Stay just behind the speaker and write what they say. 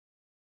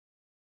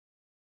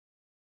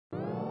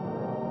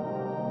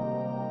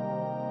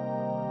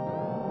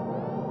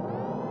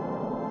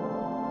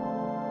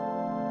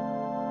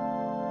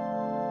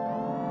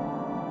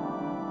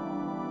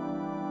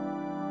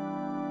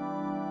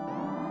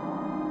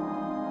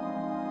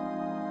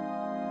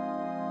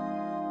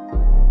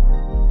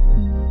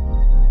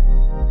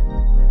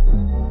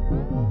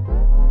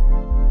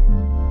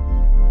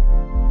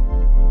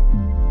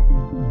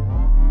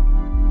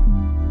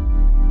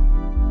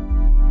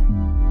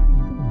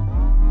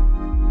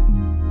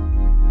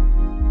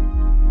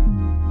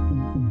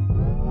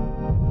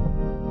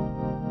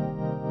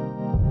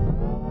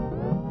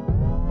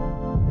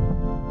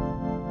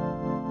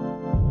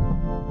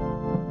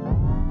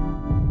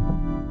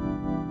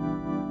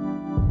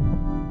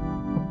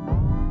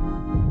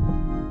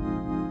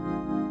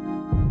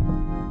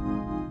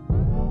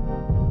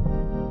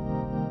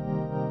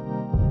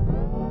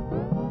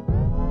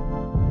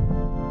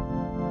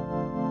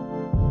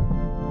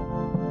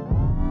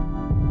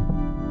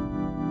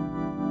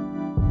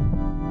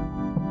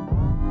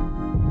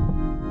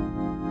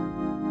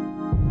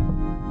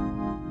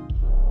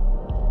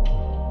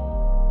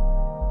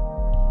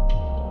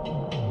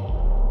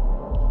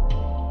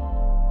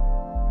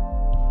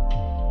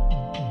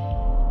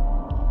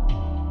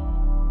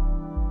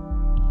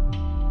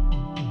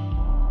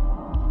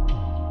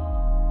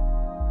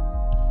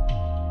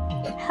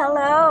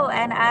Hello,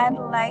 and I'd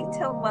like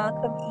to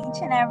welcome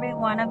each and every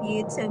one of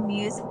you to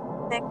Music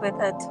with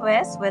a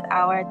Twist with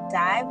our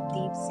Dive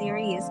Deep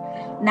series.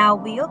 Now,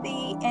 we'll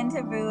be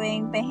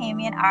interviewing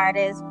Bahamian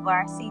artist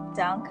Varcy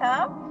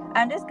Duncombe.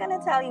 I'm just going to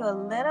tell you a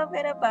little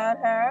bit about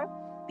her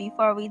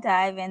before we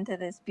dive into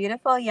this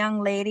beautiful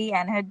young lady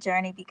and her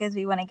journey because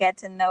we want to get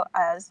to know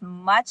as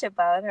much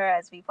about her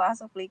as we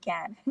possibly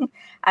can.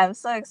 I'm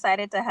so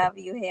excited to have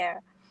you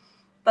here.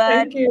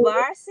 But Thank you.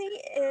 Varcy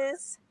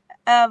is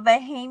a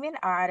Bahamian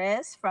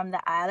artist from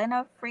the island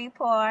of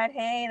Freeport.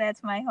 Hey,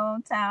 that's my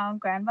hometown,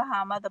 Grand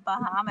Bahama, the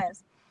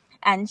Bahamas.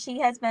 And she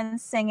has been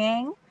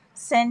singing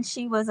since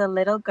she was a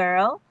little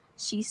girl.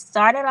 She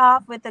started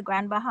off with the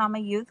Grand Bahama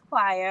Youth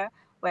Choir,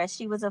 where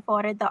she was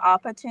afforded the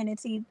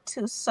opportunity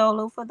to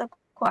solo for the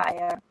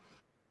choir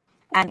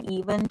and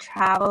even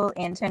travel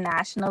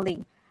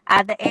internationally.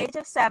 At the age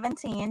of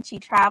 17, she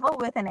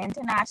traveled with an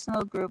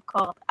international group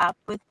called Up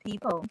with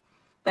People,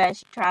 where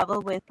she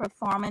traveled with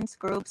performance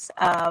groups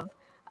of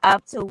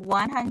up to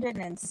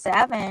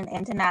 107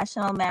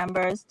 international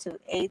members to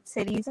 8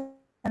 cities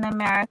in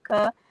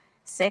America,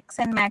 6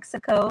 in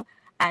Mexico,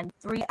 and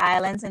 3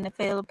 islands in the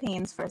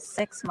Philippines for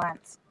 6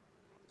 months.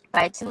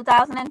 By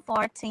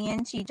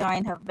 2014, she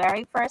joined her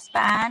very first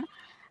band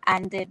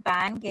and did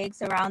band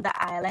gigs around the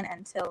island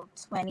until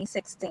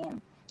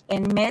 2016.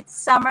 In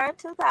midsummer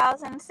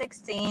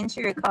 2016,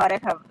 she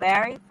recorded her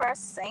very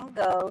first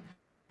single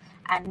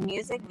and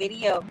music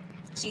video.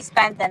 She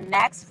spent the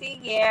next few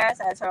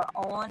years as her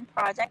own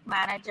project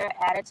manager,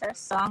 editor,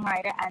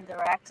 songwriter, and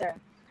director.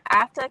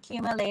 After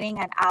accumulating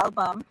an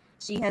album,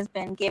 she has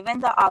been given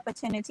the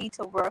opportunity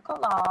to work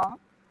along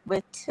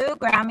with 2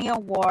 Grammy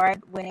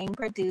Award winning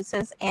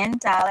producers in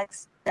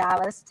Dallas,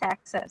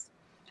 Texas.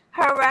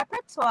 Her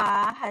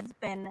repertoire has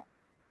been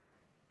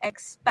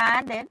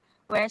expanded,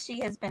 where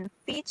she has been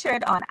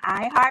featured on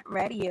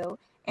iHeartRadio,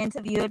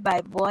 interviewed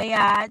by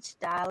Voyage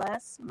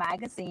Dallas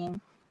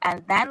magazine,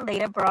 and then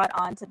later brought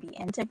on to be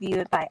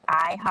interviewed by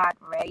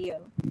iHeartRadio.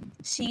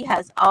 She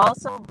has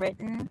also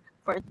written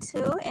for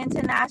 2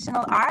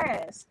 international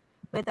artists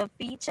with a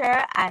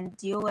feature and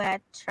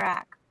duet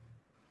track.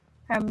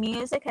 Her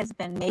music has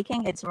been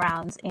making its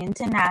rounds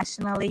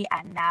internationally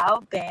and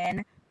now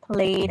been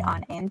played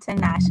on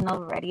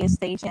international radio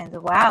stations.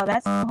 Wow,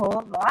 that's a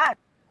whole lot.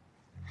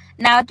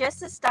 Now, just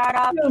to start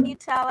off, Yeah. can you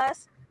tell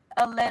us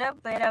a little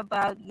bit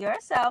about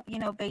yourself,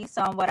 based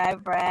on what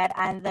I've read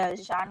and the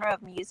genre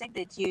of music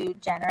that you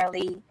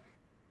generally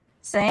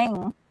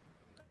sing?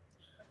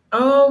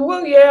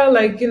 Well, yeah,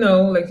 like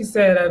you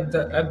said,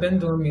 I've been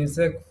doing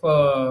music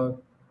for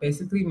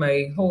basically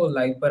my whole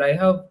life, but I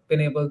have been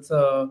able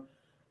to,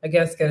 I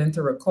guess, get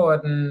into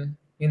recording,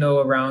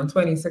 around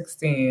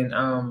 2016.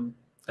 And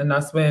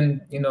that's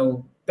when,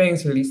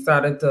 things really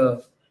started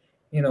to,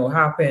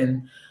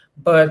 happen.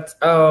 But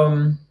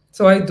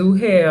so I do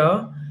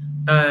hair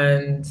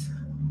and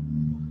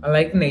I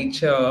like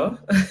nature.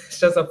 It's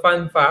just a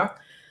fun fact.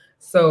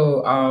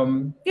 So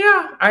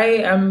yeah, I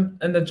am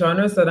in the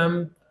genres that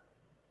I'm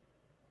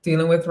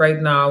dealing with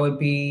right now would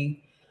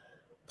be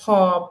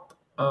pop,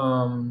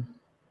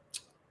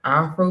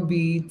 Afro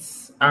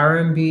beats,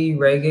 R&B,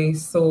 reggae,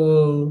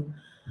 soul,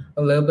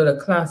 a little bit of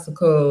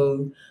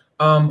classical.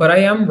 But I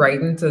am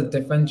writing to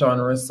different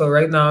genres. So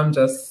right now I'm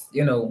just,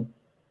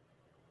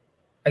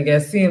 I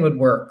guess seeing what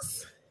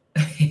works.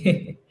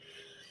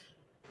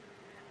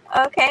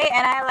 Okay,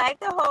 and I like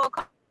the whole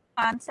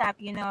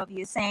concept, of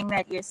you saying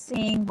that you're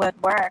seeing what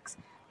works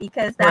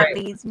because that Right.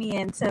 leads me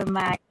into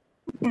my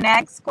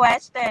next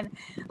question.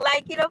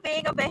 Like,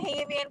 being a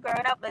Bahamian,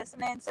 growing up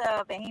listening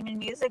to Bahamian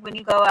music when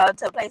you go out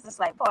to places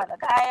like Port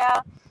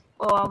Lagaya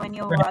or when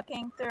you're Right.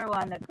 walking through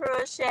on the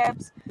cruise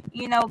ships,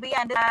 we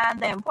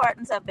understand the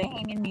importance of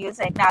Bahamian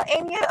music. Now,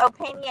 in your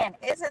opinion,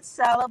 is it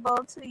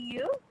sellable to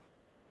you?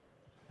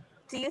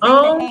 Do you think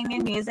Um,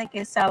 Bahamian music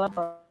is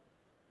sellable?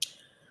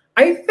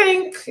 I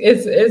think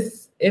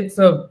it's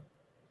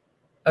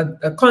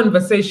a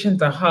conversation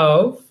to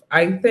have.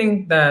 I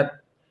think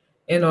that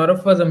in order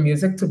for the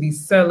music to be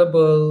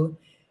sellable,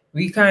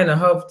 we kind of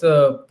have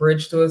to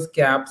bridge those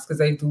gaps because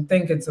I do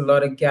think it's a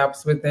lot of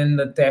gaps within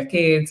the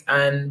decades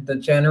and the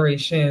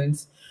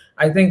generations.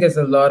 I think it's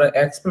a lot of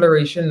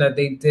exploration that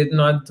they did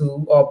not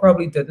do or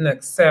probably didn't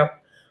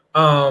accept.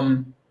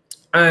 Um,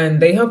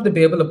 and they have to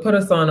be able to put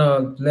us on a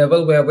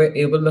level where we're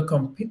able to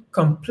compete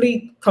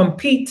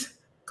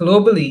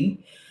globally.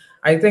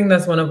 I think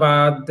that's one of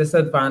our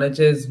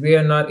disadvantages. We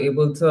are not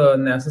able to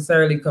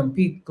necessarily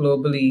compete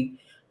globally.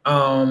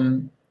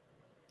 Um,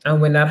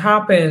 and when that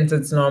happens,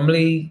 it's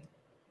normally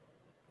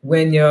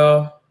when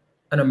you're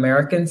an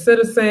American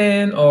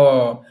citizen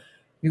or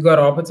you got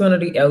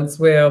opportunity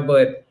elsewhere.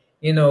 But,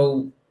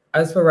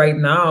 as for right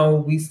now,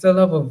 we still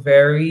have a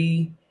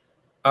very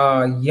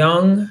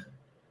young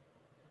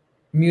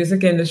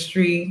music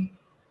industry,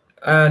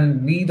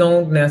 and we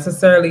don't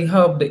necessarily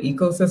have the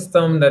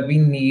ecosystem that we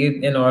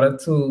need in order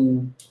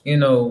to,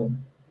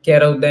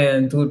 get out there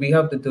and do what we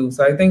have to do.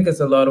 So I think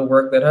it's a lot of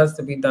work that has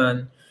to be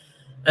done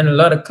and a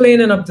lot of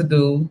cleaning up to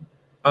do.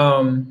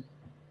 Um,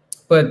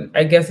 but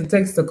I guess it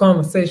takes the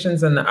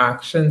conversations and the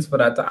actions for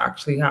that to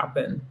actually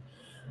happen.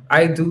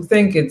 I do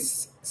think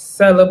it's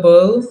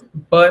sellable,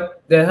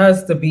 but there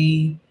has to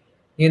be,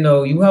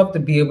 you have to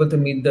be able to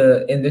meet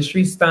the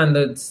industry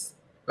standards,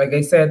 like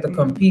I said, to Mm.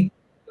 compete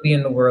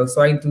in the world.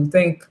 So I do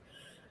think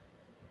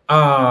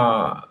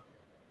uh,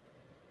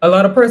 a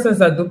lot of persons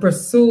that do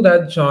pursue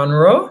that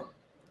genre,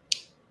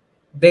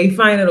 they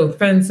find it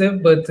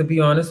offensive. But to be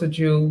honest with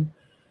you,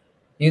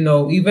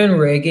 even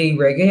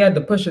reggae had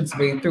to push its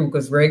way through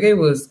because reggae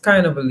was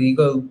kind of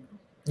illegal,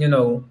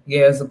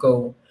 years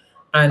ago,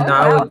 and Oh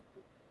now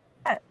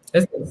wow.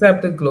 it's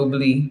accepted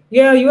globally.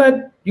 Yeah, you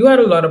had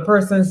a lot of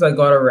persons that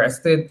got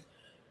arrested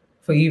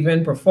for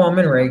even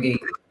performing reggae.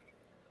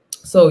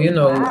 So I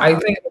Wow.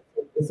 think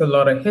it's a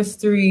lot of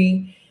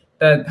history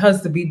that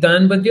has to be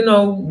done, but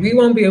we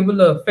won't be able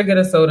to figure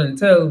this out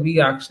until we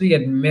actually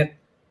admit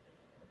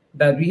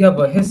that we have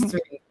a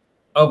history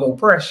of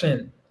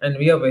oppression and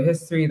we have a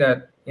history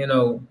that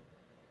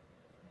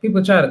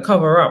people try to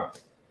cover up.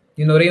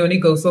 They only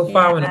go so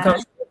far when it Yeah.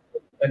 comes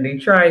and they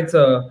try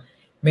to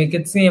make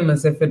it seem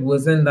as if it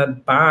wasn't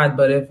that bad.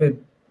 But if it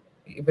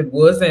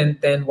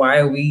wasn't, then why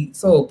are we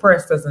so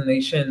oppressed as a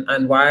nation?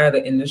 And why are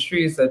the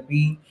industries that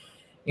we,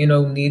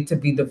 need to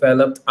be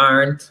developed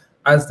aren't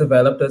as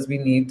developed as we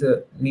need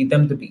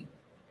them to be?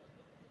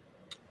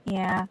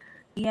 Yeah.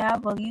 Yeah.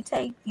 Well, you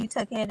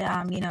took it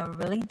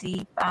really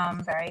deep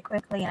very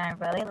quickly, and I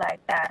really like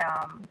that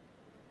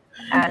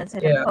as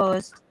it Yeah.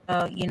 opposed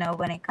to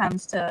when it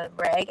comes to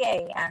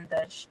reggae and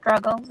the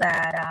struggle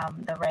that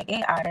the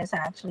reggae artists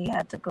actually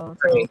had to go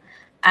through. Right.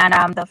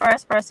 And the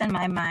first person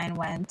my mind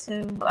went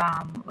to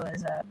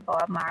was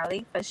Bob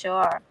Marley for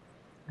sure,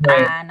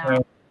 Right. and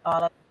Right.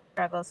 all of the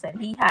struggles that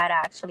he had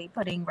actually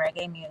putting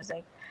reggae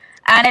music.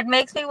 And it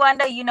makes me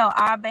wonder,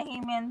 are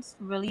Bahamians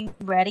really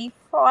ready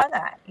for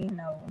that?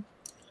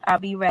 Are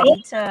we Oh,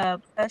 ready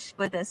to push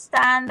with the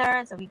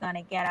standards? Are we going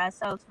to get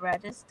ourselves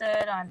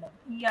registered on the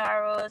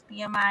PROs,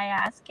 PMI,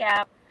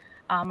 ASCAP?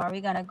 Are we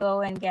going to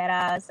go and get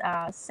us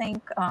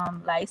sync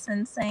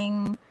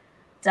licensing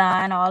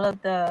done, all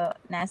of the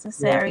yeah.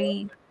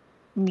 necessary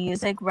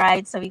music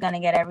rights? So we're going to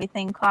get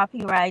everything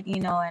copyright,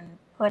 and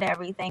put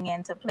everything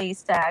into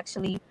place to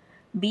actually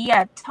be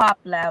at top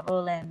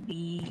level and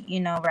be,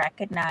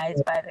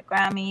 recognized by the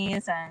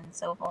Grammys and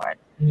so forth.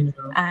 You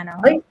know. And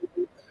I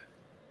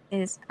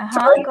is,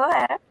 sorry. go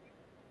ahead.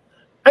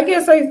 I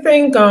guess I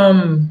think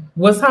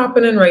what's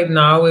happening right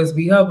now is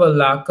we have a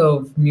lack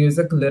of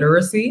music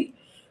literacy,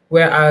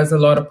 whereas a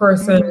lot of Mm-hmm.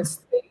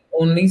 persons they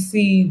only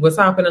see what's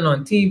happening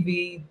on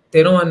TV.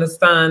 They don't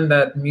understand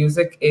that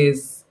music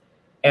is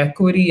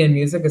equity and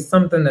music is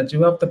something that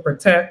you have to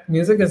protect.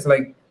 Music is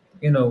like,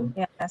 you know,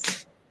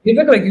 Yes. you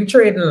look like you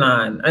trade in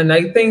line. And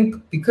I think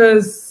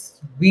because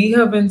we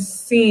haven't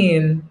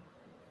seen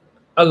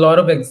a lot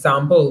of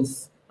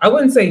examples, I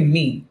wouldn't say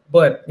me,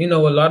 but a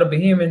lot of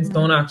Bahamians Mm-hmm.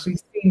 don't actually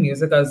see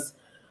music as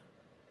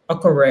a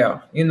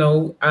career,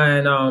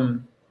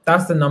 and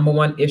that's the number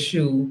one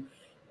issue.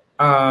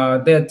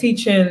 They're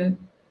teaching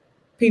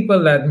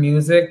people that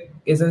music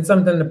isn't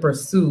something to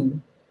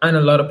pursue, and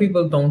a lot of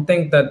people don't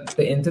think that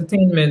the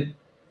entertainment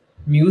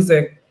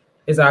music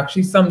is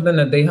actually something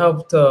that they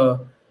have to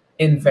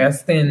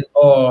invest in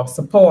or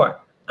support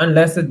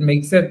unless it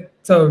makes it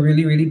to a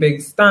really, really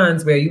big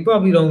stance where you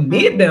probably don't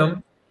need Mm-hmm.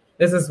 them.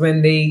 This is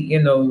when they,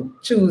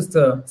 choose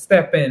to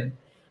step in.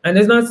 And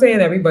it's not saying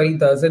everybody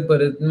does it, but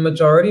the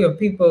majority of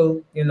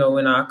people, in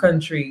our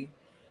country,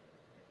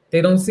 they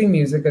don't see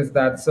music as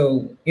that.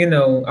 So,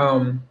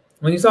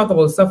 when you talk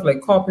about stuff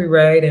like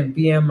copyright and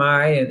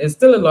BMI, and it's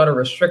still a lot of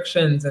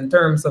restrictions in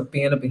terms of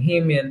being a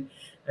Bahamian,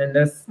 and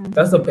that's a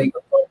Mm-hmm. big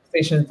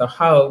conversation to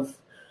have.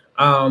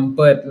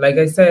 But like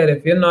I said,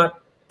 if you're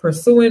not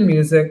pursuing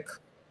music,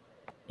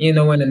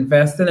 and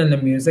investing in the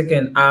music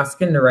and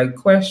asking the right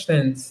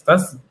questions,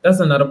 that's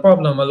another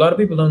problem. A lot of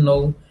people don't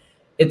know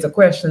it's a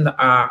question to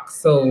ask.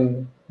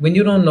 So when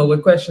you don't know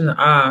what question to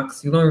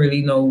ask, you don't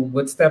really know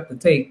what step to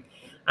take.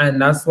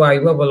 And that's why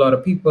you have a lot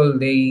of people,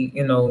 they,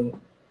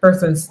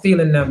 persons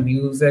stealing their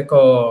music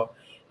or,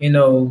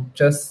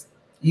 just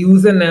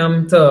using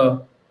them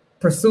to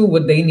pursue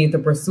what they need to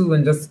pursue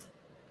and just,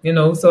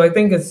 so I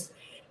think it's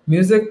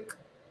music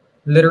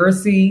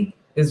literacy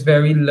is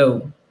very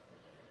low.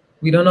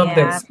 We don't have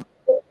Yeah,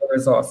 the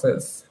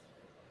resources.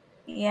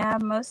 yeah,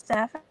 most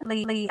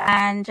definitely.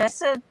 And just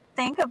to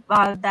think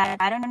about that,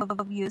 I don't know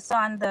if you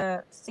saw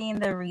seen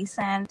the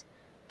recent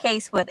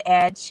case with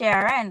Ed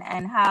Sheeran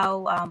and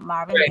how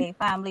Marvin Right, Gaye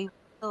family was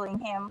suing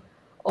him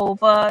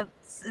over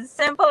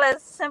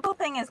simple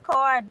thing as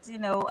chords,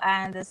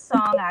 and the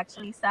song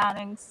actually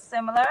sounding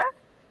similar.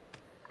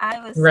 I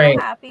was so right,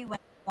 happy when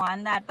I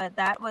won that, but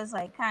that was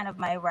like kind of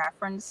my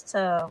reference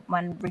to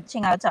when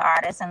reaching out to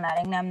artists and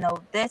letting them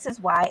know this is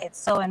why it's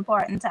so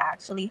important to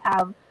actually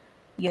have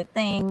your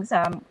things,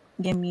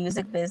 your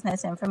music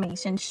business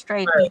information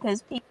straight, right.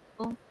 because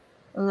people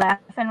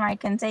left and right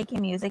can take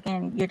your music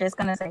and you're just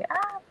gonna say,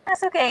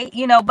 that's okay,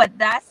 but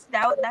that's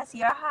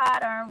your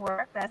hard-earned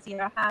work, that's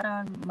your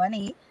hard-earned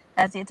money,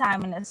 that's your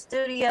time in the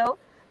studio,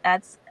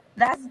 that's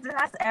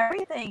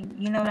everything.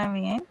 You know what I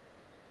mean?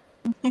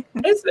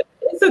 It's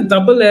a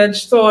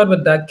double-edged sword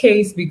with that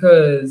case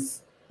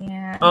because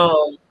Yeah.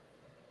 um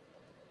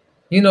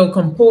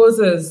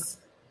composers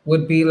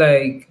would be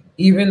like,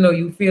 even though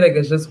you feel like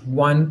it's just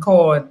one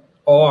chord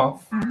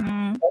off,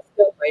 Hmm. that's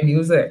still my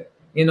music.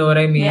 You know what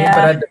I mean?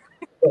 But Yeah. at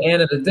the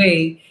end of the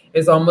day,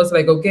 it's almost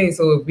like, okay,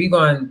 so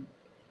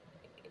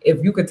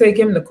if you could take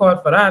him to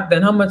court for that,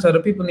 then how much other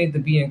people need to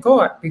be in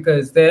court?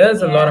 Because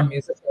there's a lot Yeah. of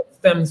music that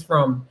stems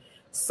from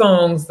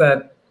songs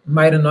that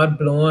might have not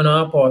blown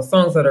up or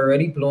songs that are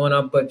already blown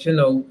up, but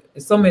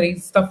there's so many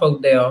stuff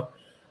out there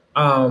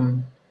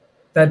um,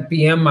 that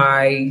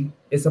BMI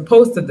is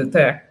supposed to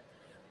detect.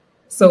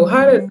 So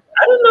how did Hmm.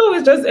 I don't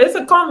know?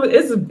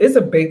 It's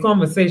a big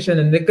conversation,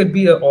 and it could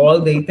be an all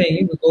day thing.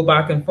 You could go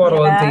back and forth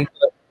all Yeah. day,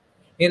 but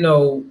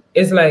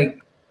it's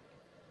like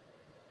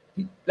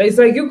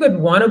you could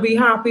want to be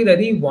happy that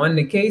he won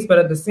the case, but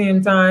at the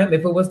same time,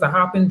 if it was to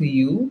happen to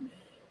you,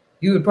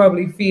 you would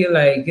probably feel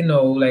like,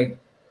 like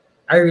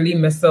I really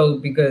missed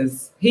out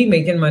because he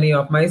making money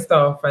off my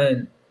stuff,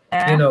 and you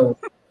Yeah. know.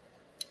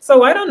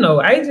 So I don't know.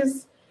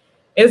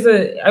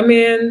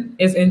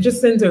 It's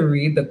interesting to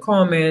read the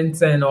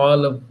comments and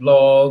all the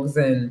vlogs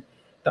and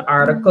the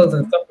articles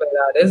and Hmm. stuff like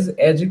that. It's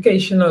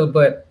educational,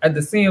 but at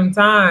the same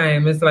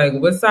time, it's like,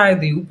 what side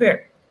do you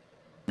pick?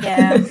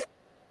 Yeah.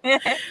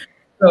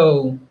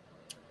 So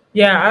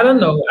yeah, I don't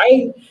know.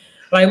 I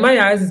like my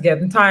eyes is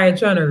getting tired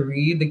trying to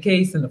read the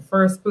case in the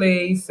first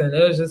place, and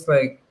it was just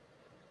like,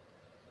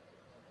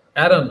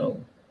 I don't know.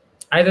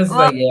 I just Well,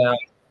 like, yeah,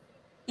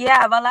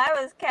 yeah, well,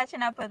 I was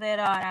catching up with it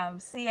on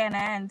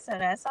CNN, so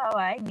that's how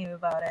I knew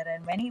about it.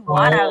 And when he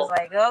won, I was oh,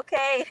 like,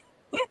 okay.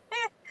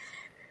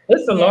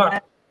 it's a Yeah,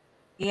 lot.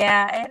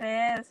 yeah,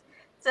 it is.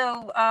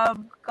 So,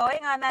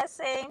 going on that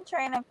same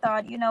train of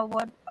thought,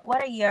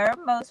 what are your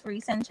most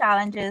recent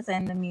challenges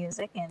in the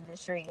music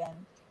industry,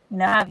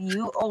 and have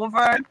you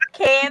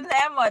overcame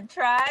them or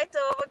tried to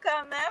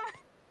overcome them?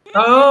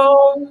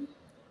 Um,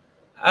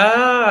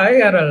 I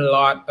got a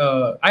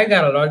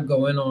lot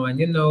going on,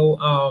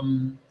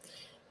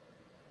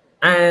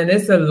 and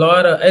it's a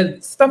lot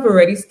of stuff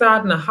already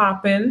starting to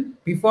happen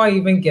before I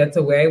even get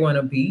to where I want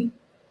to be.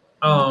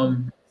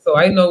 Mm-hmm. So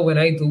I know when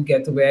I do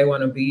get to where I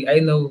want to be, I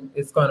know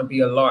it's going to be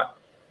a lot.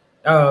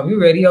 You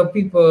already have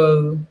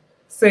people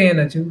saying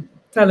that you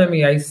telling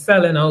me I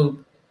selling out,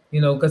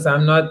 because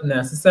I'm not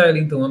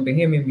necessarily doing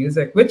bohemian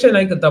music, which and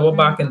I could double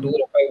back and Mm-hmm. do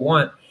it if I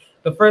want.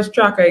 The first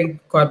track I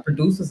got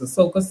produced was a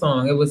soca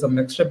song. It was a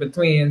mixture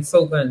between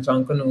soca and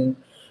junkanoo.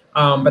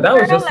 But that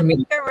was Girl, just like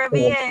for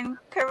me. So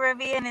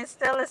Caribbean is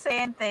still the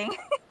same thing.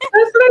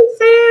 that's what I'm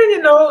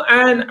saying,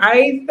 and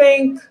I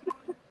think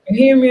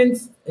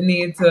Bohemians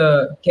need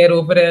to get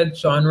over that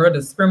genre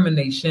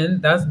discrimination.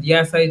 That's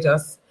yes,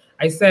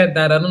 I said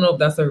that. I don't know if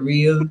that's a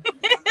real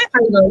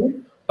title,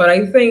 but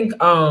I think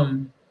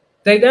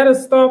they gotta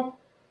stop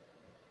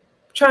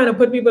trying to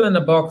put people in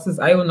the boxes.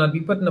 I will not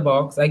be put in the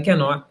box. I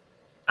cannot.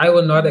 I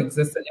will not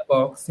exist in a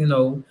box.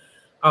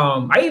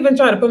 I even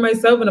tried to put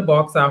myself in a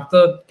box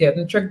after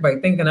getting tricked by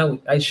thinking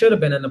I should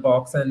have been in the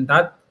box, and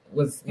that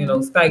was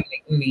Mm-hmm.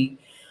 stagnating me.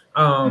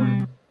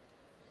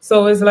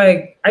 So it's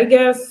like, I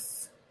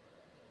guess,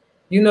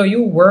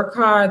 you work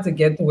hard to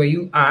get to where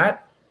you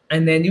at,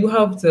 and then you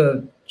have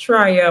to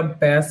try your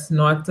best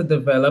not to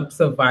develop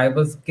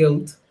survivor's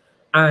guilt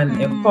and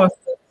Mm-hmm.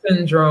 imposter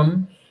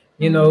syndrome.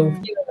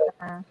 Mm-hmm.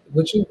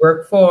 What you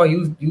work for,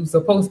 you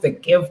supposed to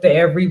give to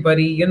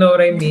everybody. You know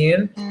what I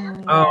mean?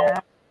 Um,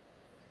 Yeah.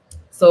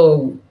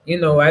 so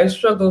I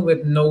struggle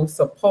with no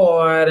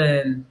support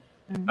and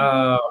Mm-hmm.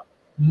 uh,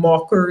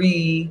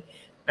 mockery,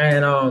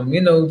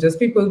 and just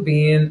people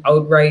being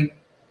outright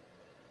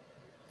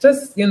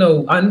just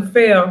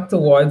unfair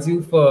towards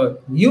you for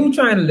you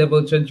trying to live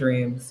out your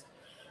dreams.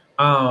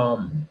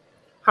 um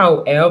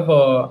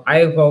However,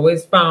 I've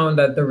always found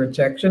that the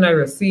rejection I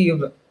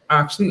received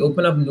actually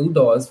opened up new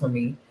doors for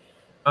me.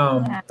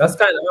 Yeah. That's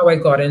kind of how I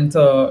got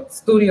into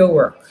studio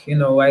work.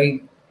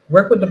 I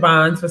worked with the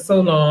bands for so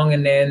long,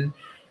 and then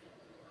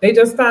they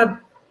just start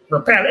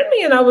repelling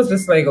me, and I was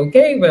just like,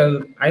 okay,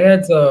 well, I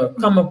had to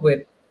come up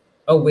with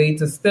a way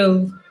to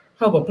still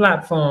have a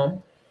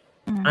platform,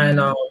 and Mm-hmm.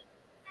 um,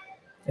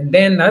 and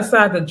then that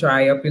started to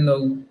dry up,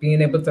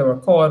 being able to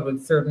record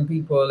with certain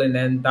people, and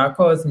then that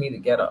caused me to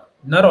get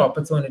another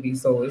opportunity.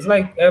 So it's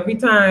like every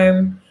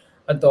time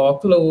a door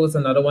closed,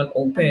 another one Another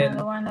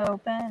opened. one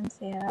opens.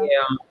 Yeah.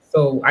 Yeah.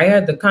 So I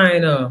had to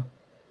kind of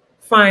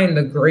find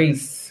the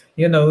grace,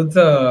 to learn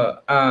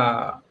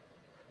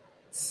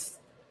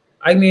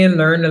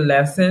the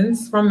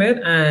lessons from it,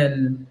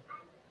 and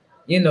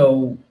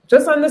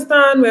just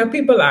understand where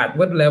people at,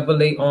 what level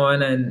they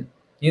on, and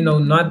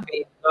Mm-hmm. not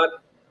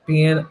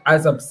being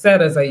as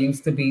upset as I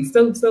used to be.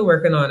 Still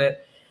working on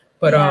it,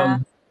 but Yeah.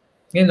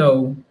 you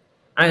know,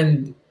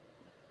 and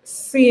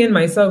seeing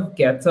myself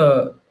get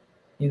to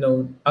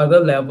other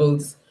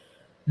levels,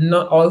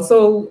 not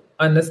also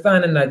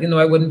understanding that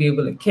I wouldn't be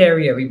able to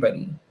carry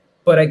everybody,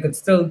 but I could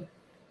still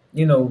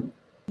you know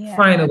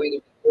find Yeah. a way to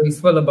be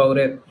graceful about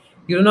it.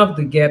 You don't have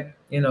to get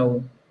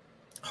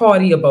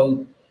haughty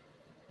about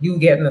you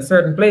getting a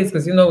certain place,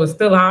 because it's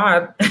still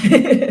hard.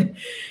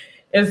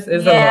 It's a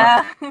lot.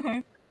 Yeah.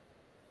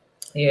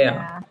 Yeah.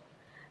 Yeah.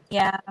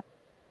 Yeah.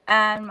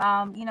 And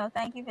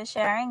thank you for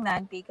sharing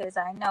that, because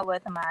I know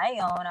with my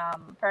own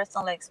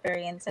personal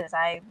experiences,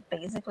 I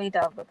basically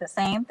dealt with the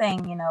same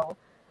thing. A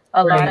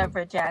lot Right. of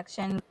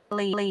rejection,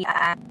 really,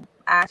 and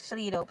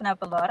actually it opened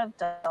up a lot of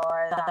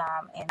doors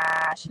Yeah.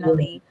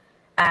 internationally,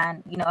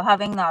 and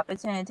having the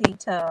opportunity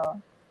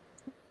to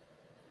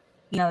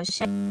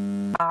share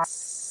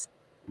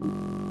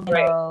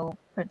Right.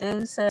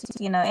 producers,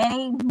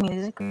 any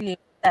music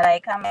creator that I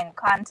come in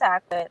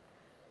contact with,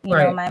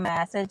 Right. my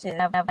message is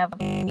never,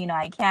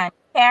 I can't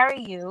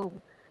carry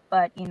you,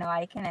 but,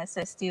 I can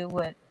assist you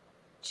with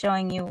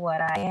showing you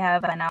what I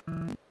have.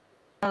 And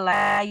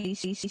like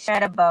she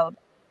shared about,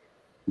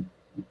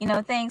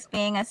 things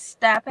being a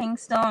stepping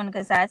stone,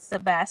 because that's the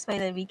best way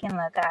that we can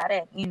look at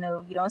it. You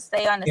don't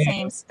stay on the Yeah.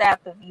 same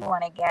step if you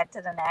want to get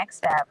to the next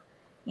step.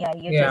 Yeah,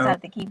 you just Yeah.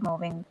 have to keep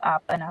moving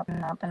up and up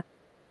and up and up.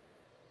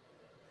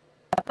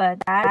 But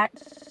that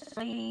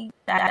really,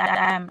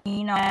 I'm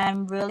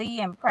really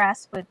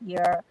impressed with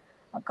your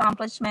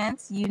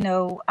accomplishments.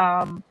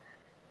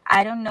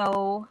 I don't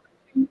know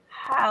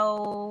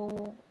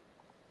how,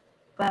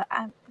 but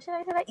should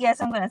I say that?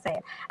 Yes, I'm gonna say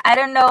it. I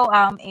don't know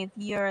if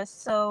you're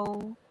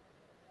so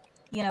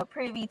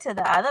privy to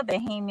the other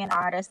Bahamian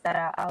artists that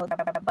are out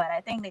there, but I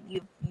think that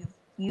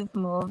you've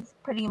moved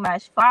pretty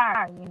much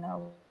far.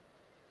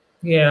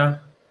 Yeah.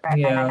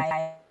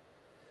 Yeah.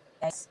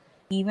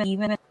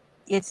 Even if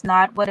it's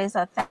not what is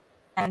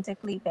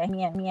authentically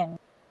Bahamian.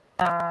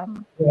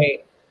 Um,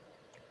 Right.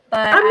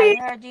 but I I mean,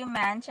 heard you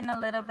mention a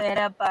little bit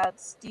about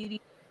studio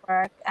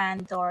work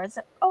and doors.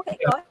 Okay,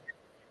 yeah, go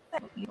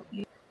ahead.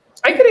 You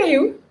I can hear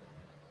you.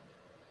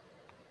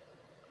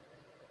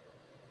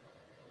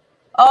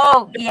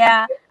 Oh,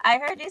 yeah. I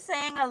heard you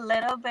saying a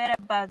little bit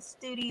about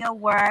studio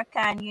work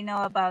and,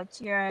 about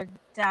your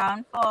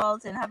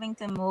downfalls and having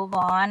to move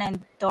on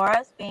and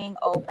doors being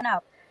open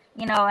up.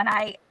 And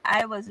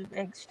I was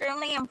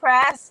extremely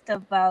impressed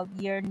about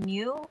your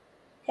new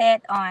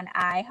hit on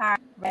iHeart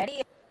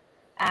Radio,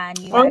 and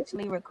you Oh,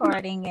 actually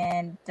recording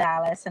in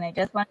Dallas. And I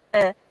just wanted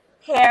to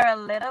hear a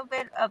little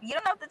bit of, you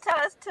don't have to tell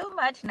us too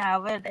much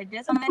now, but I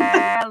just want to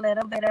hear a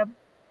little bit of,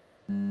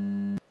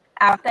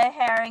 after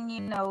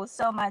hearing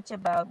so much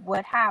about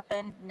what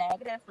happened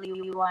negatively,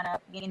 we want to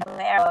hear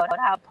about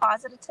how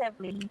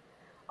positively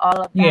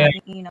all of yeah.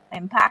 that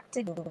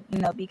impacted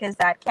you, because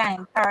that can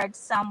encourage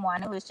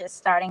someone who is just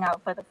starting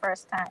out for the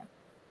first time.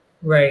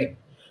 Right.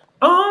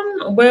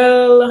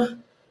 Well,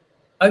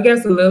 I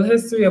guess a little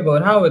history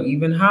about how it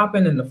even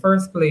happened in the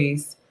first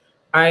place.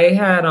 I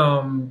had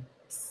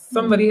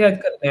somebody Mm.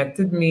 had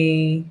connected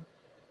me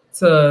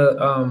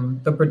to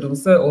the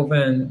producer over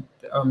in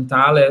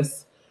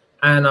Dallas,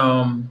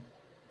 and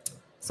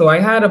so I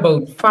had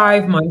about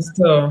 5 months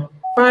to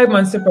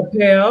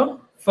prepare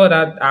for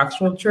that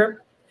actual trip,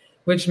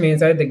 which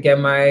means I had to get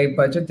my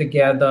budget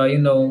together,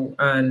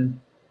 and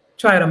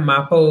try to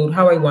map out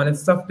how I wanted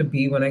stuff to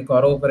be when I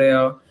got over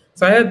there.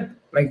 So I had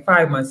like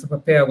 5 months to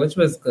prepare, which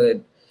was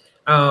good.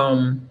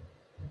 Um,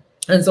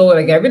 and so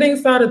like everything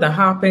started to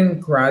happen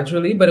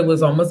gradually, but it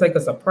was almost like a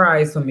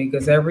surprise for me,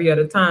 because every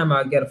other time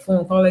I'd get a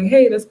phone call like,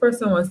 "Hey, this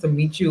person wants to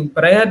meet you,"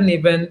 but I hadn't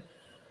even,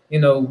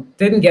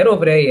 didn't get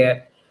over there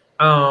yet.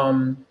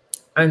 Um,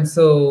 and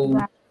so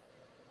Right.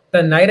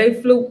 the night I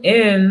flew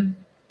in,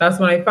 that's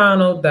when I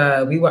found out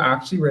that we were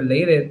actually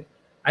related.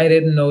 I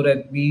didn't know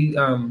that we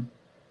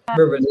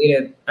were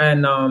related,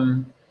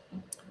 and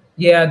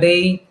yeah,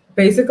 they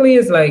basically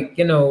is like,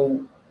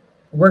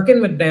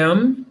 working with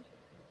them.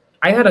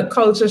 I had a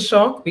culture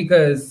shock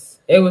because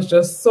it was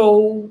just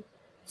so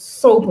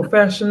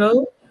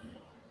professional,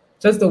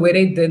 just the way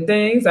they did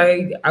things.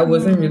 I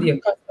wasn't really Mm.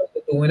 accustomed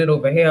to doing it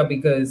over here,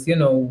 because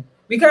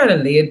we kind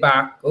of laid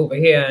back over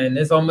here, and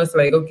it's almost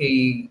like,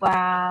 okay,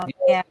 Wow.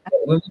 Yeah.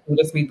 when we do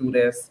this, we do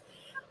this.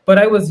 But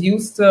I was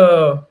used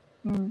to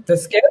Mm. the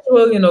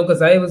schedule,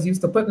 because I was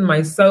used to putting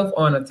myself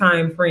on a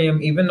time frame,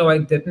 even though I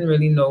didn't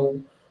really know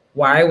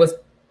why I was,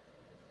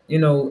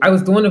 I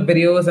was doing the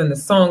videos and the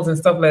songs and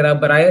stuff like that,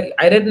 but I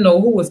didn't know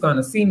who was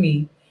gonna see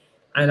me,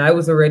 and I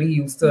was already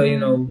used to, Mm.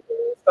 doing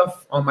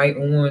stuff on my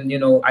own,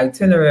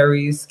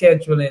 itineraries,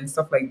 scheduling,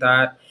 stuff like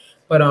that.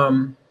 But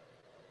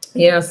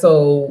yeah,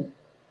 so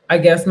I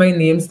guess my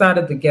name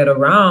started to get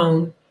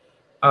around,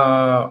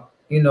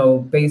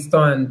 based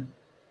on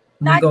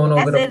me Not going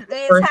over yes, the it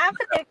is first.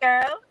 happening,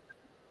 girl.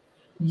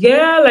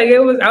 Yeah, like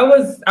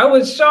I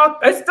was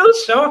shocked. I still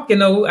shocked,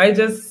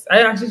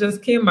 I actually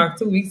just came back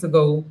 2 weeks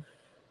ago,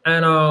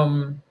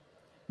 and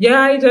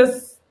yeah,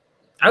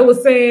 I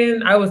was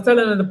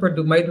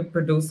telling my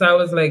producer, I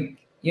was like,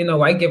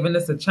 I given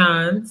this a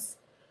chance,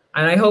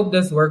 and I hope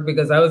this worked,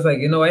 because I was like,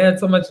 I had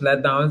so much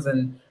letdowns,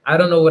 and I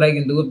don't know what I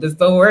can do if this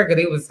don't work. And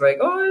he was like,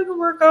 oh, it can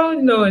work out,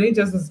 and he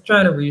just was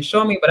trying to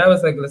reassure me. But I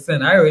was like,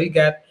 listen, I already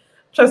got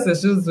trust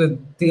issues with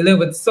dealing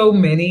with so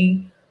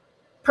many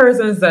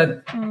persons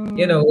that, Mm.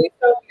 they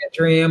tell me a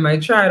dream. I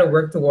try to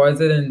work towards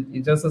it, and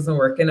it just doesn't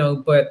work,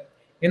 But,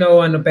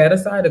 on the better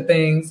side of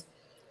things,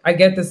 I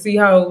get to see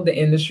how the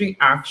industry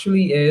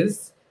actually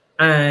is.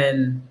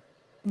 And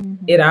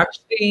it Mm-hmm.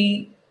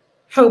 actually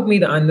helped me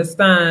to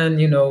understand,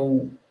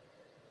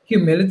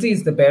 humility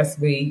is the best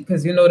way,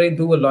 because, they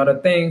do a lot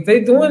of things.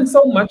 They're doing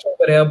so much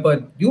over there,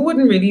 but you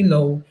wouldn't really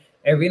know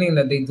everything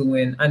that they're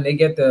doing. And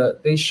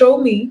they show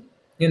me,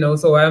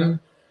 so I'm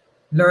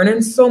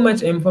learning so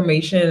much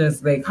information.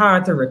 Is like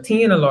hard to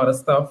retain a lot of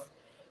stuff.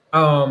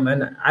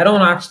 And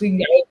Wow.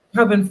 I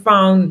haven't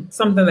found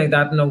something like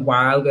that in a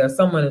while, where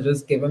someone is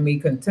just giving me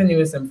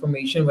continuous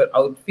information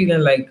without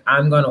feeling like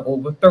I'm gonna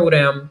overthrow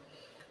them.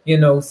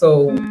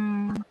 So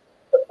Mm.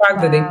 the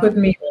fact that they put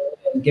Wow. me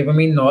on and giving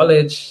me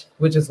knowledge,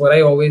 which is what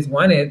I always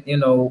wanted,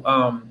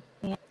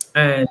 Yeah.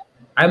 and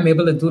I'm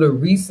able to do the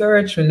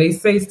research. When they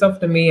say stuff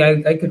to me,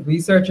 I could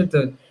research it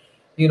to,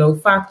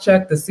 fact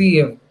check to see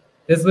if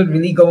this was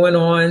really going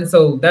on.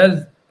 So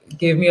that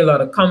gave me a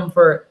lot of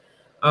comfort.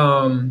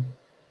 Um,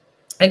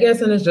 I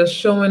guess, and it's just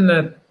showing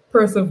that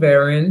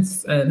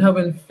perseverance and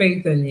having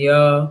faith in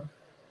your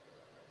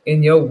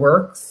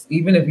works,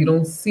 even if you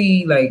don't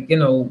see, like,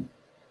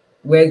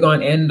 where you're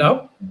gonna end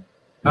up.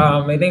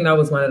 I think that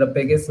was one of the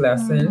biggest Mm-hmm.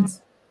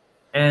 lessons.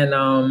 And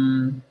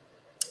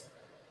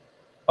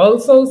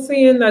also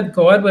seeing that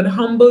God would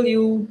humble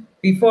you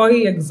before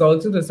he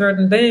exalts you to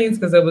certain things,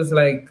 because it was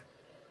like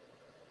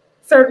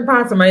certain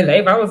parts of my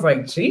life I was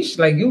like, sheesh,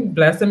 like, you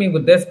blessing me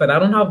with this, but I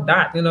don't have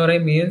that, you know what I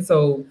mean?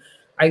 So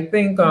I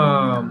think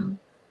Mm-hmm.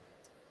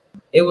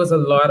 it was a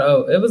lot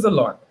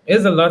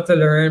to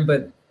learn,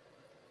 but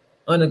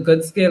on a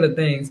good scale of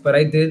things. But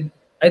I did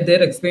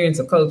experience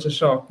a culture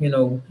shock,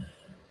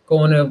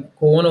 going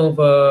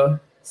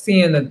over,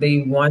 seeing that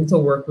they want to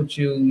work with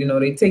you,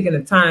 they taking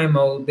the time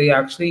out, they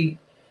actually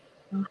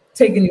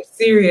taking you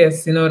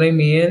serious, you know what I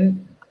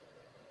mean?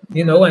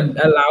 And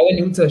allowing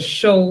you to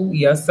show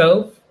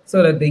yourself,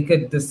 so that they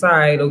could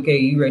decide, okay,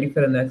 you ready for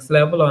the next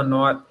level or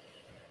not?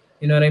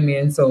 You know what I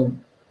mean? So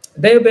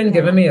they've been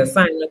giving Yeah. me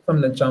assignments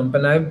from the jump,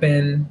 and I've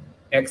been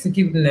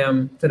executing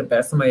them to the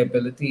best of my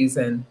abilities,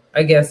 and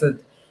I guess it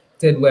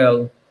did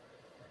well.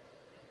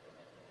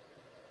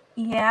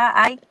 Yeah,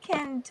 I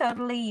can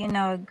totally,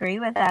 agree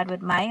with that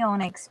with my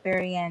own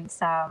experience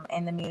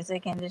in the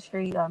music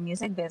industry or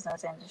music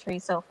business industry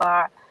so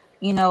far.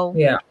 You know,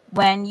 Yeah,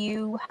 when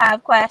you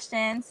have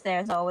questions,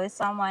 there's always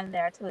someone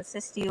there to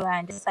assist you,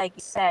 and just like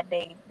you said,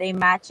 they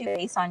match you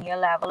based on your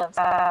level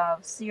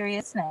of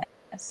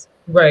seriousness.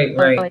 right,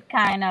 So right. it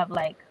kind of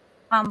like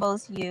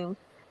humbles you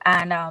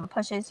and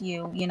pushes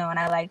you, and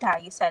I liked how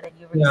you said that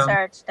you Yeah,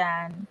 researched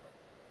and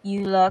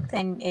you looked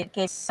and it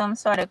gave some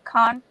sort of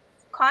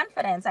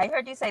confidence. I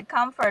heard you say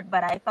comfort,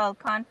 but I felt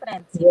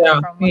confidence, yeah,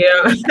 from what you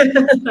yeah. were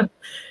saying.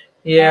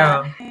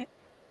 Yeah. Yeah,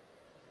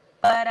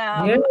 But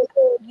yeah.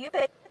 you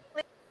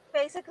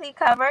basically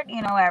covered,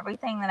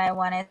 everything that I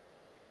wanted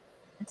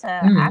to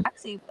Mhm.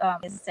 ask you.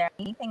 Is there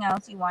anything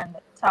else you want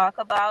to talk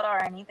about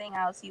or anything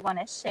else you want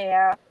to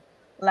share?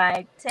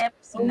 Like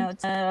tips,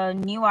 to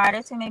new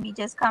artists who may be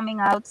just coming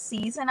out,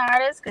 seasoned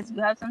artists, because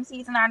you have some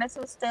seasoned artists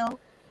who still,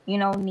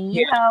 need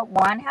Yeah. help,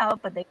 want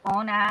help, but they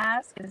won't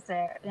ask. Is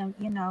there,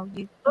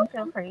 you can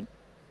feel free.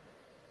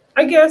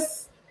 I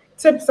guess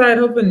tips I'd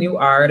help a new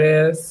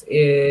artist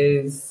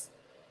is,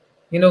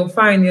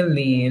 find your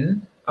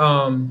lane.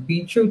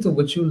 Be true to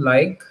what you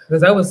like.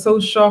 Because I was so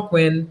shocked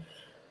when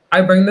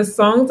I bring this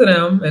song to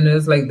them, and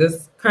it's like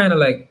this kind of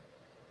like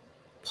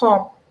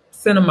pop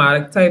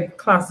cinematic type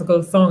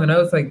classical song. And I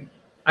was like,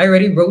 I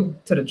already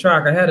wrote to the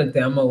track. I had a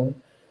demo,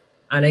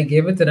 and I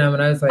gave it to them,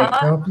 and I was like, Uh,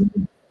 girl,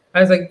 please. I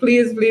was like,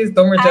 please, please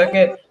don't reject I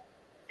it.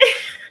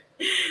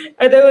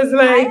 And it was I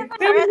like, haven't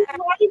they heard was that.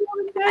 like, why you don't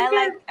reject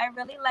it? I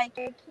really like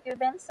your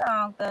Cuban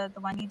song, the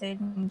one you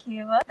did in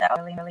Cuba. That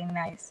was really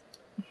nice.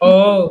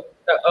 Oh,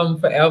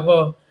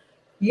 forever.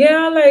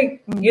 Yeah,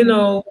 like,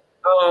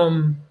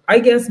 Hmm. I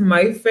guess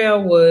my fear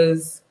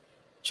was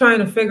trying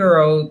to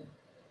figure out,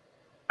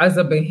 as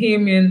a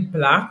Bahamian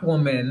black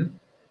woman,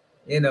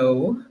 you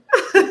know,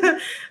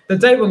 the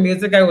type of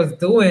music I was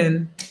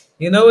doing.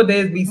 What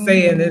they'd be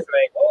saying is Hmm.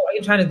 like, oh, are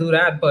you trying to do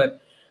that? But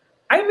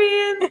I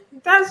mean,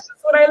 that's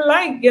just what I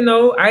like, you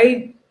know.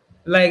 I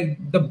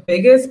like the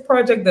biggest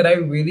project that I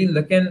really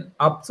looking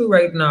up to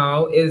right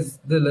now is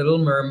The Little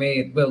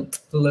Mermaid. Well,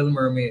 The Little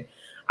Mermaid.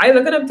 I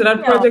looking up to that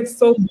No. project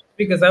so much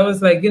because I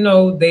was like,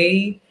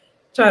 they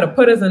try to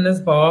put us in this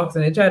box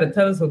and they try to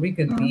tell us what we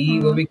could be,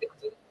 what Mm-hmm. we could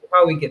do,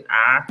 how we could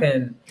act,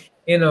 and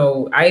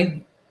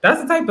I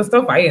that's the type of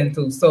stuff I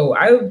into. So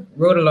I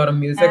wrote a lot of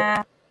music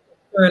Yeah.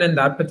 in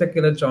that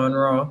particular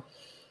genre,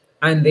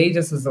 and they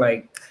just was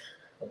like,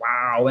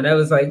 wow. And I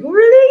was like,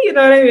 really? You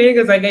know what I mean?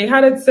 Because like I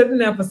had it sitting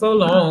there for so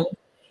long,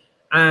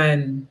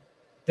 and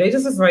they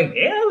just was like,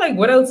 yeah, like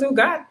what else you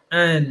got?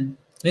 And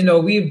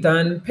we've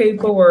done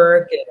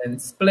paperwork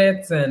and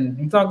splits, and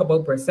we talk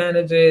about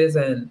percentages,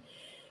 and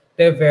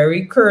they're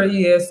very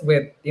courteous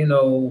with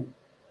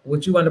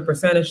what you want the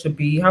percentage to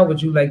be, how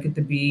would you like it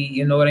to be,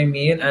 you know what I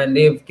mean? And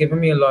they've given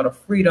me a lot of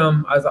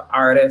freedom as an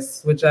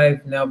artist, which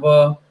I've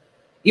never,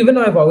 even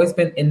though I've always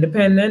been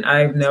independent,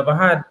 I've never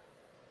had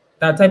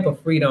that type of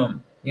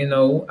freedom,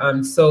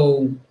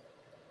 so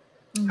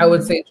I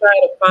would Mm-hmm. say try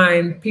to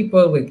find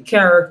people with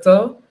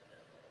character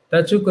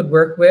that you could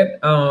work with.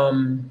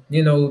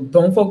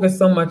 Don't focus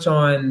so much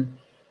on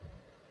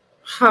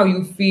how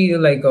you feel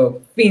like a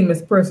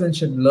famous person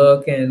should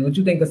look and what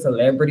you think a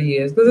celebrity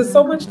is, because there's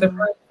so much Mm-hmm.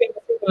 different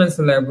famous people and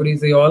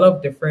celebrities. They all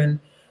have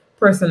different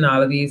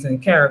personalities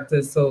and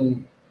characters. So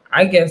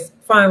I guess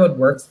find what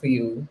works for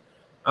you.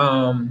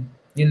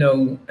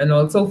 And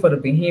also for the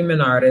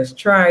Bahamian artist,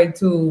 try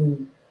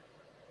to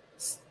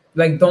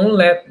like don't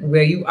let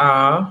where you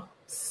are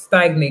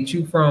stagnate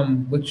you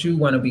from what you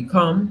want to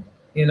become,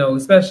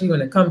 especially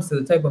when it comes to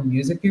the type of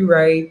music you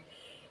write.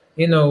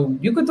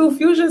 You could do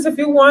fusions if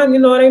you want, you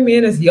know what I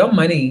mean? It's your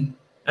money.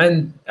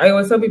 And I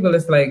always tell people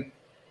it's like,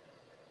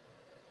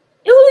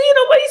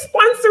 nobody's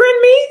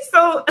sponsoring me.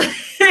 So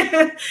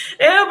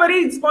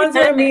everybody's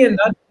sponsoring me and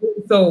that.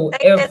 So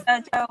They if just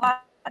a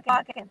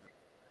walking.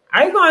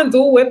 I can't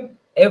do it,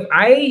 if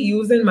I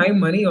using my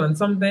money on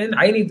something,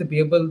 I need to be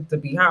able to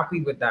be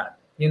happy with that.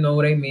 You know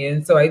what I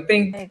mean? So I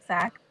think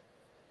Exactly.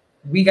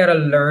 we got to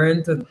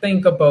learn to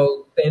think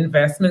about the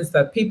investments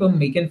that people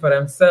making for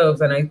themselves.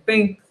 And I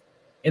think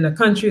in a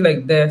country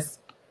like this,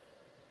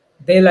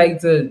 they like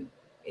to,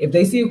 if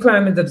they see you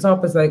climbing to the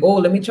top, it's like, oh,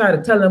 let me try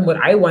to tell them what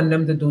I want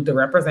them to do to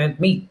represent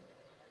me.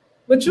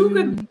 But you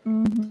could,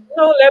 Mm-hmm.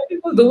 let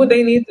people do what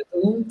they need to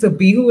do to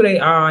be who they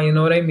are. You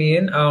know what I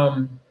mean?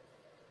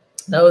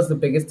 That was the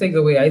biggest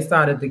takeaway I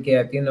started to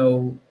get.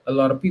 A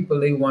lot of people,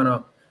 they want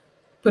to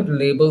put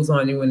labels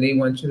on you and they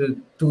want you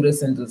to do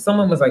this and do.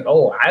 Someone was like,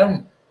 "Oh,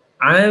 I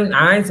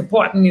ain't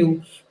supporting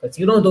you, but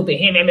you don't do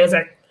Bahamian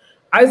music."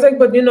 I was like,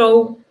 "But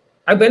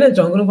I've been in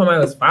jungle from I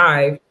was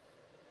 5.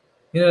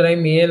 You know what I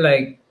mean?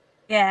 Like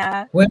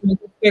Yeah. when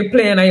they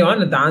playing, I on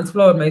the dance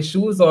floor with my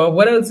shoes off.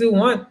 What else you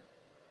want?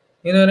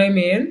 You know what I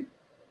mean?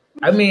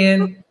 I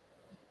mean,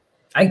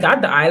 I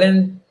got the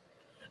island.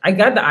 I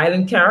got the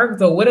island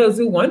character. What else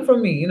you want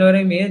from me? You know what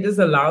I mean? Just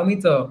allow me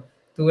to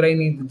do what I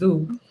need to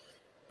do.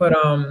 But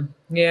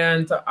yeah,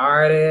 and to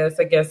artists,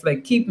 I guess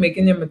like keep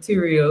making your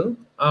material,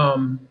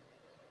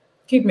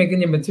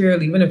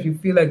 even if you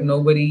feel like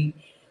nobody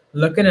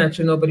looking at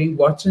you, nobody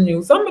watching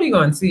you, somebody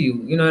gonna see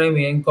you. You know what I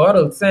mean? God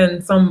will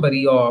send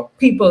somebody or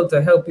people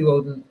to help you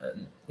out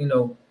and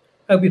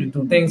help you to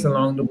do things Mm-hmm.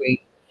 along the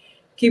way.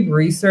 Keep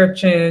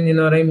researching, you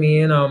know what I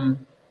mean?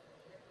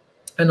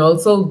 And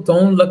also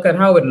don't look at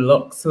how it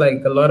looks.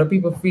 Like a lot of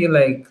people feel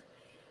like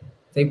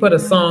they put a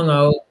Mm-hmm. song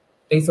out,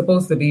 they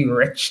supposed to be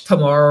rich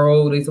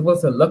tomorrow, they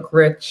supposed to look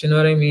rich, you know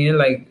what I mean?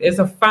 Like it's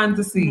a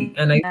fantasy.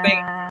 And I think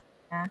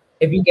Yeah.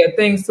 if you get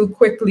things too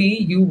quickly,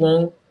 you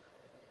won't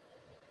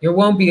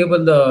be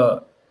able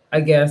to,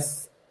 I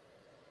guess,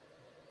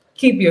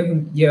 keep your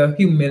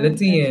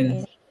humility and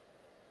Appreciate it.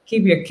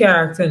 keep your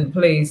character in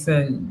place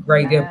and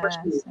right your Yes.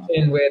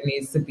 appreciation where it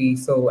needs to be.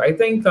 So I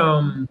think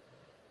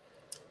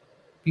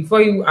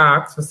before you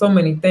ask for so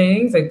many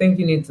things, I think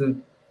you need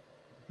to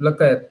look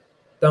at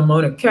the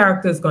amount of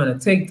character it's going to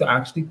take to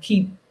actually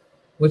keep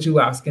what you're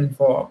asking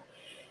for.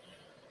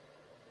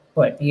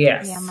 But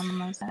Yeah, yes,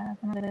 most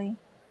definitely.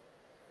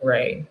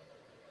 right.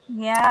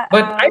 Yeah.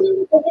 But I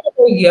didn't know about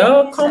Thank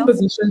your you so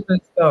compositions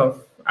and stuff.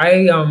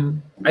 I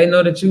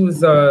know that you was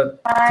much.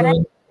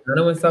 doing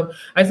piano and stuff.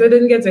 I said I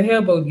didn't get to hear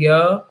about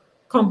your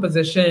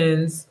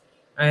compositions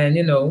and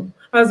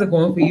how's it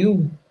going for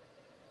you?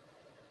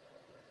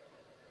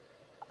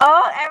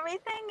 Oh,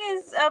 everything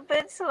is a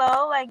bit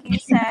slow, like you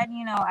said.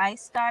 I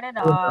started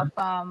off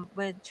Yeah.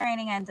 with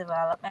training and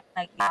development,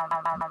 like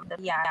the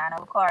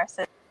piano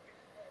courses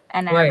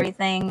and Right,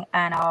 everything.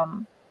 And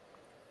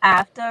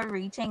after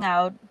reaching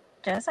out,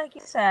 just like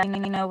you said,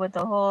 with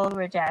the whole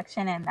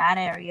rejection in that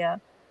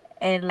area,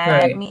 it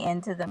led right. me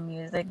into the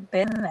music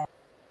business.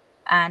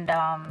 And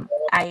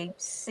I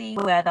see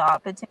where the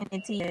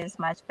opportunity is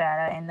much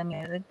better in the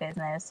music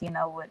business.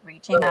 With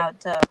reaching Right. out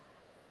to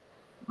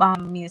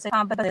music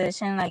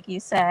competition, like you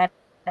said,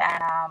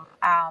 and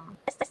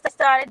I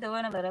started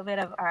doing a little bit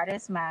of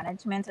artist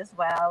management as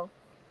well,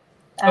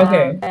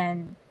 Okay.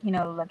 and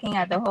looking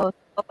at the whole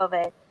scope of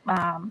it.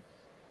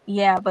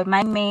 yeah, but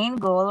my main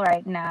goal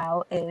right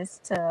now is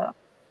to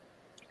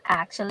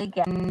actually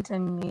get into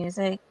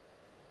music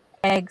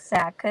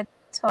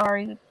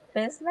executory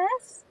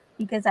business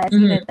because I see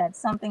Hmm. that that's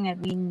something that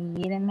we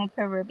need in the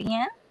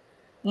Caribbean.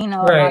 You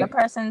know, a lot of Right.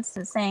 persons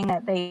are saying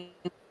that they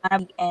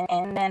want to be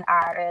independent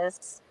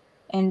artists,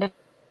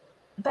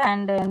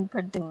 independent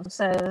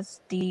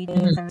producers,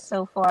 DJs, Hmm. and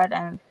so forth,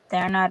 and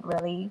they're not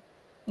really,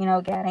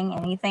 getting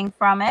anything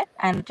from it.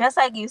 And just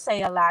like you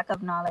say, a lack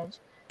of knowledge.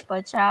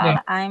 But Yeah. child,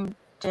 I'm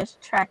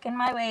just tracking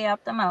my way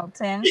up the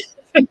mountain.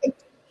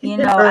 I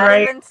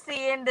Right. haven't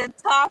seen the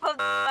top of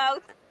the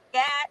mountain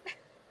yet,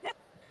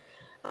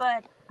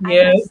 but I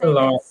Yeah, must it's a say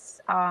lot.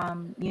 this.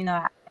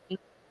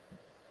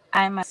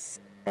 I must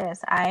say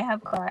this. I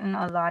have gotten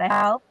a lot of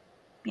help.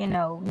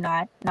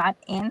 Not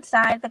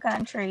inside the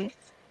country.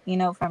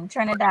 From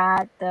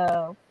Trinidad,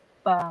 the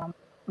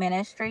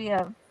Ministry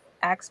of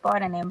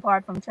Export and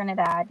Import from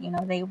Trinidad.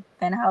 They've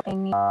been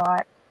helping me a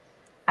lot.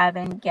 I've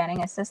been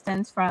getting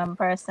assistance from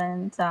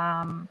persons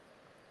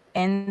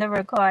in the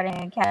recording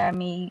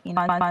academy. And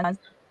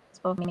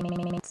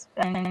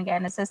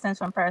getting assistance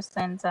from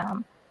persons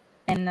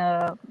in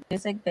the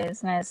music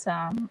business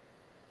Right.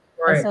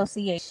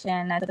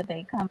 association. That's a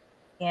big company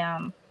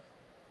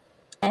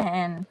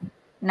in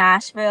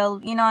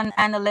Nashville.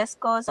 And the list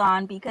goes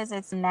on because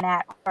it's a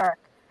network.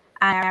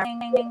 And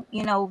everything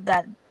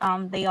that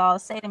they all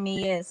say to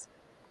me is,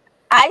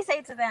 I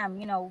say to them,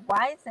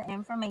 why is the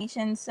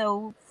information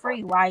so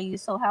free? Why are you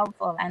so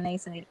helpful? And they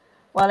say,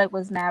 well, it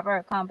was never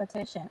a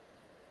competition,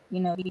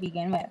 to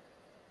begin with.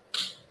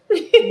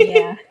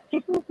 Yeah.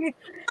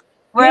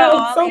 We're Yeah, it's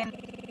all so in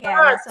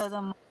together. So fast.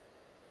 the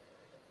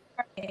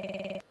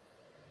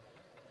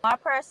more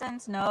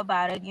persons know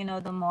about it,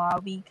 the more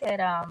we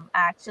could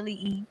actually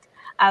eat.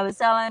 I was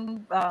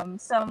telling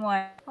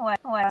someone who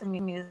has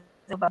music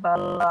about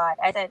a lot.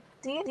 I said,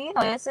 do you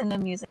notice in the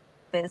music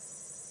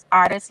this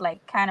artists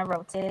like kind of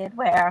rotated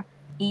where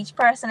each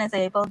person is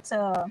able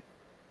to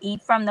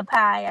eat from the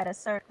pie at a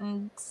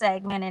certain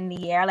segment in the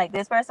year. Like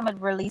this person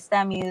would release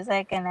their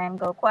music and then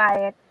go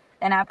quiet.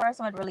 Then that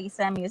person would release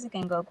their music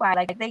and go quiet.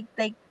 Like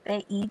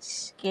they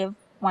each give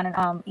one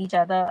each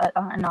other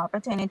an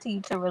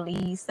opportunity to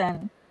release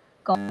and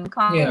go on Yeah.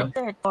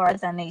 concert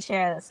tours, and they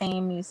share the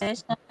same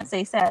musicians.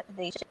 They share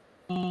the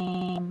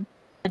same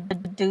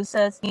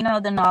producers.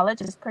 The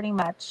knowledge is pretty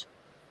much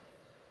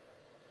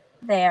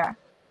there.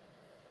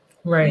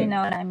 You Right.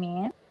 know what I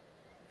mean?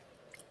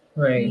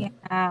 Right.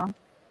 Yeah.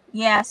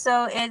 Yeah,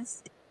 so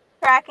it's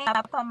tracking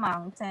up a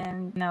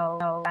mountain.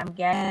 I'm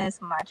getting as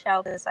much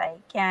help as I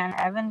can.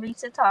 I haven't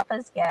reached the top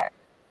as yet,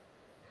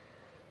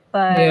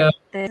 but Yeah.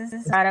 this is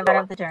It's part a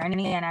lot. of the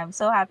journey, and I'm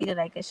so happy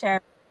to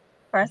share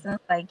persons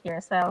like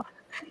yourself.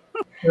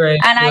 Right.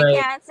 And I Right.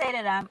 can't say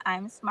that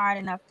I'm smart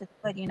enough to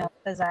do it,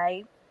 because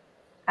I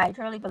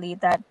truly believe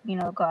that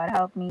God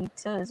helped me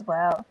too as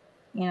well.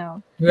 You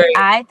know, Right.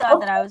 I thought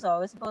that Okay. I was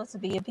always supposed to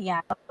be a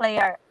piano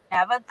player.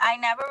 I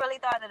never really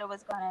thought that it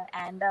was gonna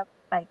end up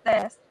like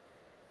this.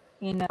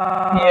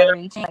 Yeah.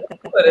 Reaching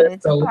like, But but it's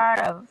it's a so. part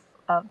of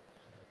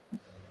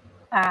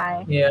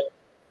pie. Yeah.